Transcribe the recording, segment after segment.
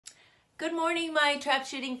Good morning, my trap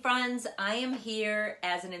shooting friends. I am here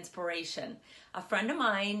as an inspiration. A friend of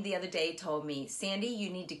mine the other day told me, Sandy,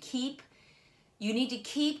 you need to keep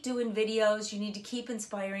doing videos. You need to keep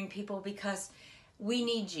inspiring people because we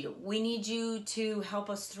need you. We need you to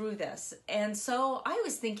help us through this. And so I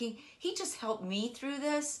was thinking, he just helped me through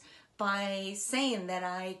this by saying that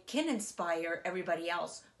I can inspire everybody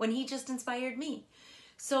else when he just inspired me.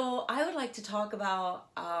 So I would like to talk about,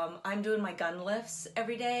 I'm doing my gun lifts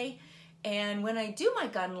every day. And when I do my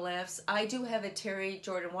gun lifts, I do have a Terry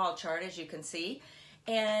Jordan wall chart, as you can see.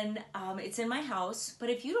 And it's in my house.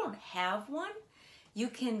 But if you don't have one, you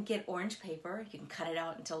can get orange paper. You can cut it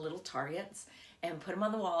out into little targets and put them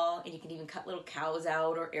on the wall. And you can even cut little cows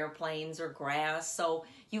out or airplanes or grass. So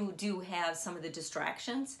you do have some of the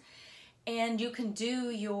distractions. And you can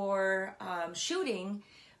do your shooting.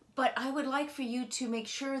 But I would like for you to make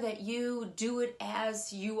sure that you do it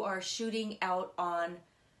as you are shooting out on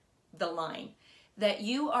the line, that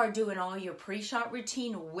you are doing all your pre-shot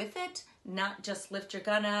routine with it, not just lift your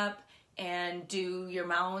gun up and do your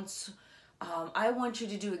mounts. I want you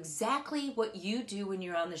to do exactly what you do when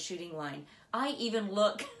you're on the shooting line. I even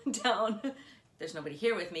look down, there's nobody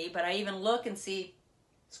here with me, but I even look and see,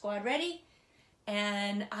 squad ready?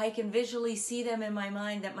 And I can visually see them in my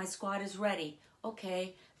mind that my squad is ready.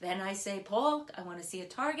 Okay, then I say, Paul, I want to see a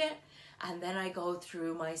target. And then I go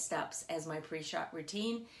through my steps as my pre-shot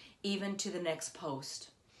routine, even to the next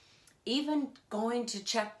post. Even going to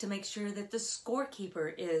check to make sure that the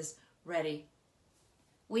scorekeeper is ready.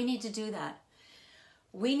 We need to do that.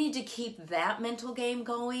 We need to keep that mental game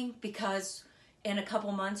going because in a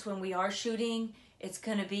couple months when we are shooting, it's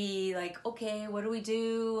going to be like, okay, what do we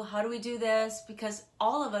do? How do we do this? Because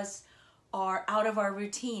all of us are out of our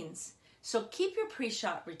routines. So keep your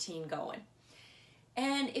pre-shot routine going.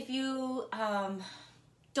 And if you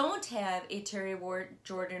don't have a Terry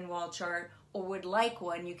Jordan wall chart or would like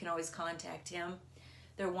one, you can always contact him.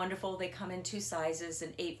 They're wonderful. They come in 2 sizes,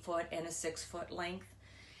 an 8-foot and a 6-foot length.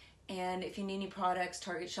 And if you need any products,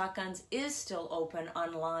 Target Shotguns is still open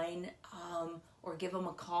online, or give them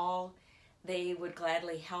a call. They would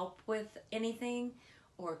gladly help with anything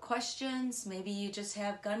or questions. Maybe you just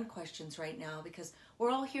have gun questions right now because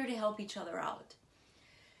we're all here to help each other out.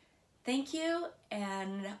 Thank you,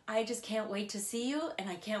 and I just can't wait to see you, and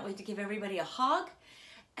I can't wait to give everybody a hug,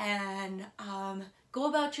 and go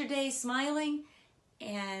about your day smiling,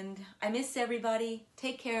 and I miss everybody.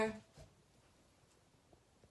 Take care.